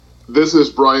This is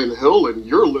Brian Hill, and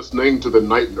you're listening to The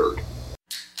Night Nerd.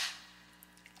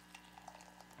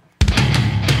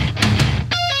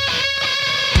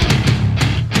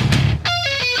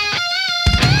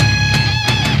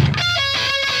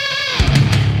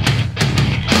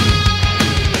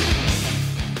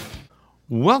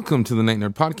 Welcome to the Night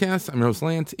Nerd Podcast. I'm your host,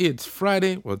 Lance. It's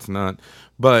Friday. Well, it's not,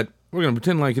 but we're going to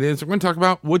pretend like it is. We're going to talk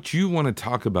about what you want to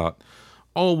talk about.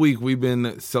 All week, we've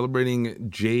been celebrating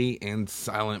Jay and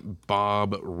Silent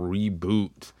Bob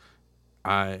Reboot.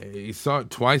 I saw it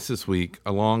twice this week,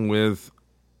 along with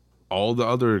all the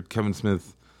other Kevin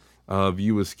Smith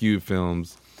View Askew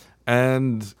films.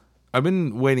 And I've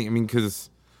been waiting, because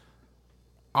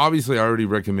obviously I already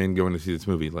recommend going to see this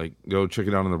movie. Like, go check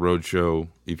it out on the road show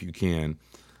if you can.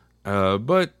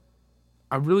 But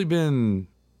I've really been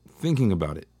thinking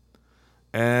about it.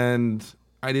 And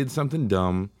I did something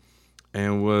dumb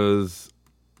and was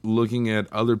looking at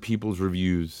other people's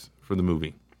reviews for the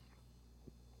movie.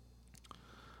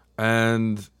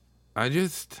 And I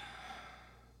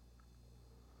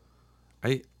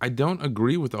don't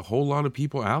agree with a whole lot of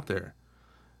people out there.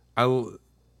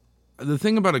 The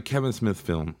thing about a Kevin Smith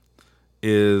film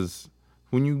is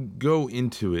when you go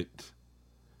into it,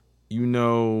 you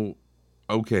know,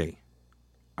 okay,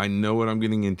 I know what I'm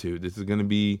getting into. This is going to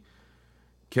be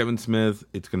Kevin Smith.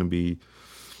 It's going to be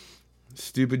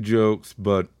stupid jokes,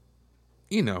 but,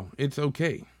 it's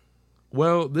okay.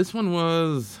 Well, this one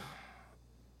was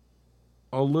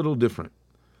a little different.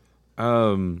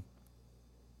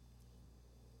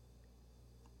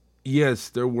 Yes,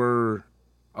 there were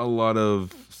a lot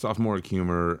of sophomoric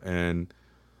humor and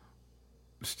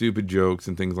stupid jokes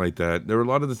and things like that. There were a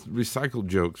lot of the recycled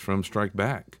jokes from Strike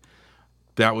Back.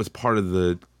 That was part of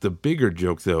the bigger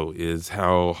joke, though, is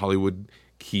how Hollywood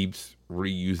keeps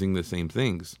reusing the same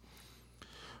things.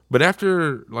 But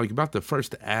after, about the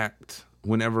first act,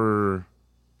 whenever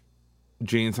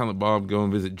Jay and Silent Bob go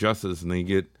and visit Justice and they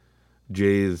get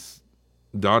Jay's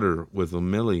daughter with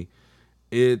them, Millie,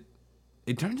 it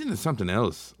turns into something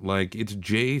else. It's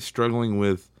Jay struggling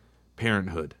with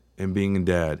parenthood and being a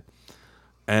dad.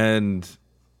 And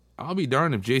I'll be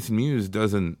darned if Jason Mewes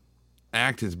doesn't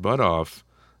act his butt off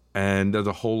and does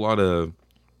a whole lot of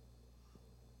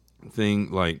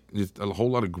just a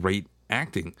whole lot of great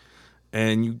acting.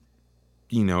 And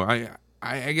I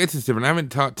guess it's different. I haven't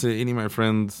talked to any of my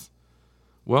friends.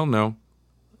 Well, no.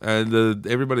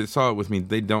 Everybody that saw it with me,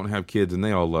 they don't have kids and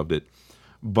they all loved it.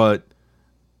 But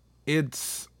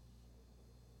it's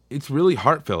really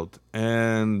heartfelt.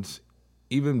 And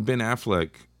even Ben Affleck,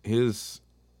 his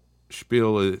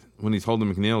spiel when he's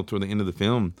holding McNeil toward the end of the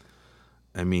film,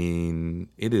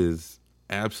 it is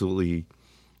absolutely,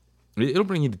 it'll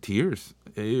bring you to tears.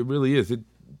 It really is. It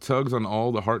tugs on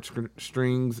all the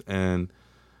heartstrings and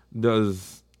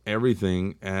does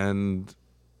everything, and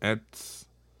it's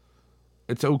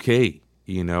okay.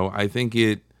 I think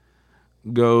it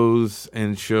goes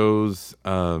and shows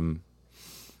Kevin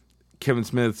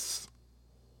Smith's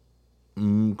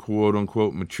quote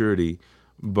unquote maturity,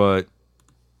 but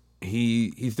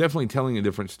he's definitely telling a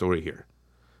different story here.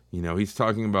 He's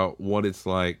talking about what it's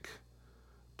like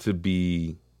to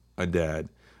be a dad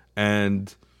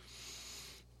and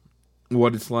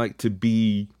what it's like to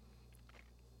be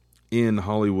in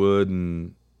Hollywood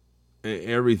and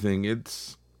everything.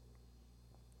 It's,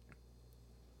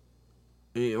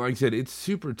 like I said, it's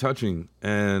super touching,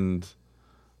 and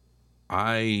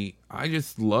I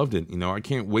just loved it. I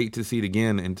can't wait to see it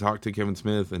again and talk to Kevin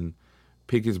Smith and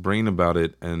pick his brain about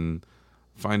it and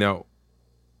find out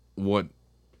what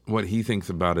he thinks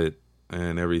about it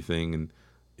and everything. And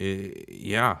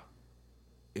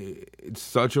it's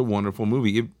such a wonderful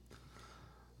movie.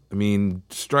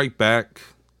 Strike Back.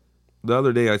 The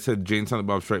other day I said Jay and Silent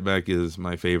Bob Strike Back is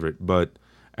my favorite, but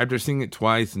after seeing it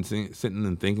twice and sitting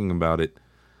and thinking about it,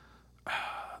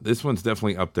 this one's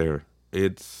definitely up there.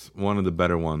 It's one of the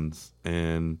better ones,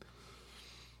 and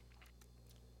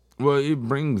it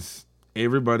brings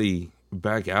everybody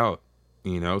back out,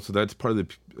 so that's part of the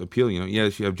appeal.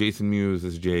 Yes, you have Jason Mewes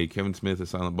as Jay, Kevin Smith as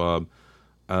Silent Bob,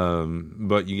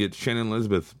 but you get Shannon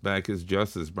Elizabeth back as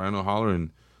Justice, Brian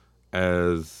O'Halloran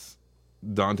as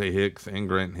Dante Hicks and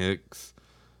Grant Hicks,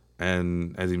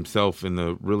 and as himself in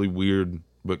the really weird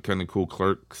but kind of cool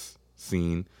Clerks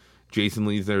scene. Jason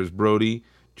Lee's there as Brody.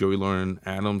 Joey Lauren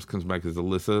Adams comes back as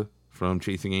Alyssa from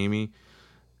Chasing Amy.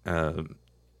 Then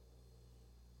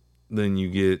you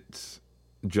get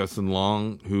Justin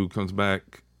Long, who comes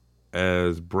back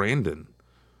as Brandon,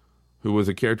 who was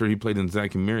a character he played in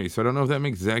Zack and Miri. So I don't know if that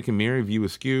makes Zack and Miri View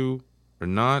Askew or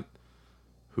not.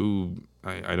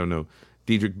 I don't know.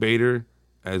 Diedrich Bader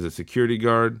as a security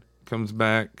guard comes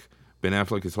back. Ben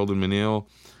Affleck is Holden Manil.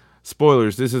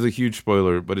 Spoilers, this is a huge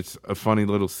spoiler, but it's a funny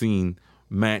little scene.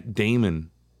 Matt Damon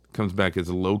comes back as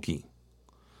Loki.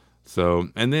 So,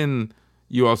 and then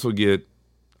you also get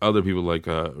other people like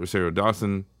Rosario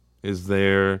Dawson is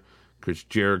there, Chris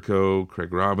Jericho,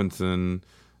 Craig Robinson,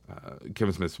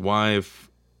 Kevin Smith's wife,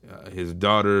 his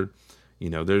daughter.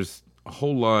 There's a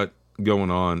whole lot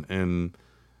going on, and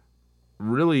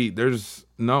really, there's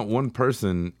not one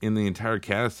person in the entire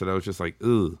cast that I was just like,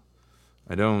 ugh,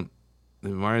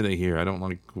 why are they here? I don't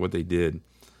like what they did.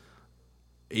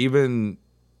 Even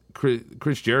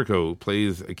Chris Jericho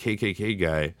plays a KKK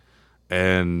guy,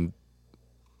 and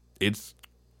it's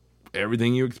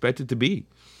everything you expect it to be.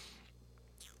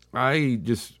 I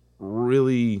just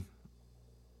really,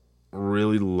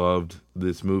 really loved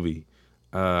this movie.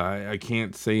 I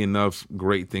can't say enough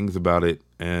great things about it,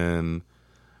 and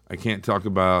I can't talk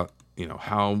about,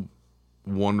 how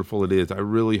wonderful it is. I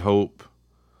really hope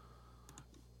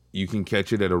you can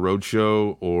catch it at a road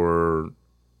show, or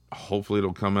hopefully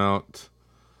it'll come out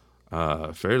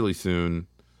fairly soon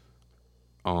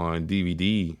on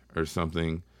DVD or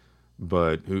something.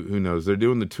 But who knows? They're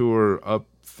doing the tour up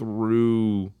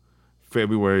through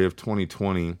February of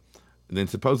 2020. And then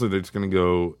supposedly they're just going to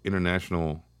go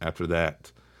international after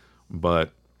that.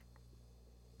 But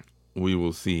we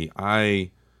will see.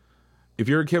 If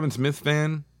you're a Kevin Smith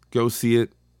fan, go see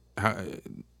it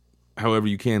however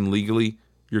you can legally.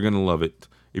 You're going to love it.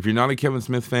 If you're not a Kevin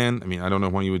Smith fan, I don't know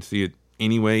why you would see it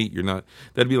anyway. You're not.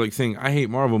 That'd be like saying, I hate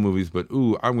Marvel movies, but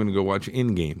I'm going to go watch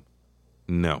Endgame.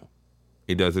 No,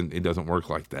 it doesn't work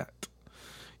like that.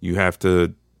 You have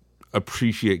to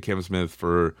appreciate Kevin Smith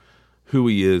for who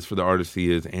he is, for the artist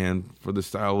he is, and for the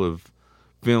style of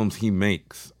films he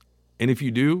makes. And if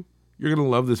you do, you're going to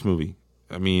love this movie.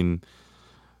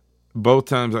 Both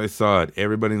times I saw it,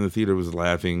 everybody in the theater was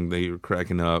laughing. They were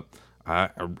cracking up. I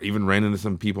even ran into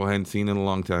some people I hadn't seen in a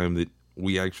long time that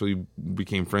we actually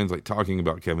became friends, like talking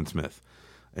about Kevin Smith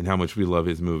and how much we love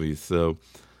his movies. So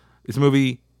this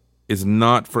movie is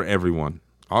not for everyone.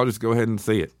 I'll just go ahead and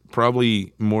say it.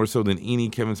 Probably more so than any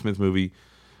Kevin Smith movie,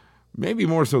 maybe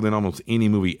more so than almost any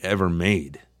movie ever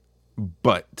made.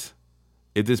 But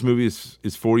if this movie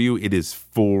is for you, it is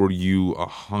for you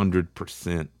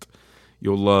 100%.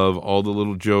 You'll love all the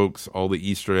little jokes, all the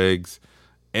Easter eggs,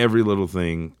 every little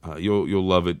thing. You'll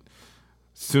love it.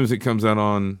 As soon as it comes out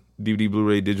on DVD,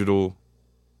 Blu-ray, digital,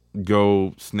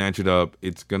 go snatch it up.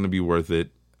 It's going to be worth it.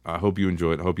 I hope you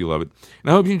enjoy it. I hope you love it. And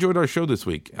I hope you enjoyed our show this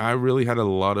week. I really had a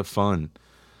lot of fun.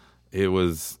 It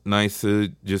was nice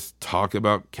to just talk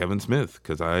about Kevin Smith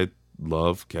because I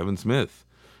love Kevin Smith.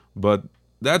 But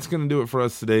that's going to do it for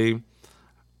us today.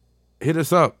 Hit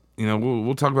us up.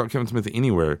 We'll talk about Kevin Smith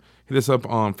anywhere. Hit us up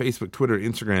on Facebook, Twitter,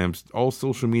 Instagram, all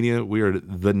social media. We are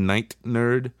The Night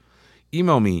Nerd.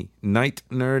 Email me,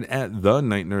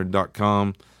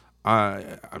 nightnerd@thenightnerd.com. I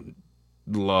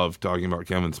love talking about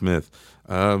Kevin Smith.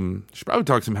 Should probably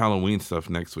talk some Halloween stuff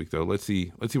next week, though. Let's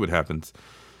see what happens.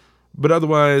 But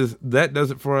otherwise, that does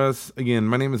it for us. Again,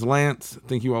 my name is Lance.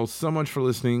 Thank you all so much for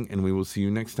listening, and we will see you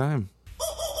next time.